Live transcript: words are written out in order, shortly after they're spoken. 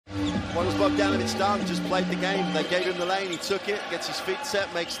What has Bogdanovic done? Just played the game. They gave him the lane, he took it, gets his feet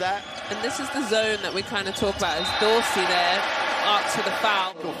set, makes that. And this is the zone that we kind of talk about. Is Dorsey there, arcs for the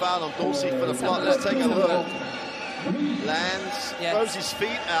foul. Foul on Dorsey for the block. Let's take a look. Lands, throws his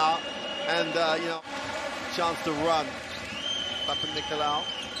feet out, and you know, chance to run. Papa Nicolau.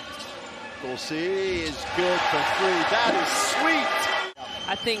 Dorsey is good for three. That is sweet.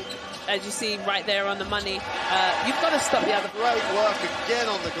 I think, as you see right there on the money, you've got to stop the other. Great work again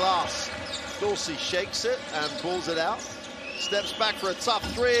on the glass. Dorsey shakes it and pulls it out. Steps back for a tough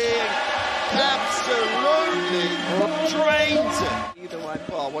three. Absolutely drains it. Either one.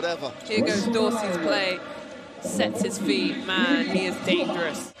 Well, whatever. Here goes Dorsey's play. Sets his feet. Man, he is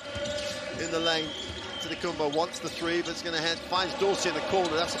dangerous. In the lane. Kumba wants the three, but it's going to head. Finds Dorsey in the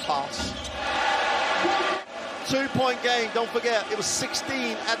corner. That's a pass. 2-point game. Don't forget, it was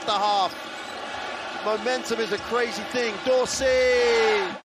 16 at the half. Momentum is a crazy thing. Dorsey!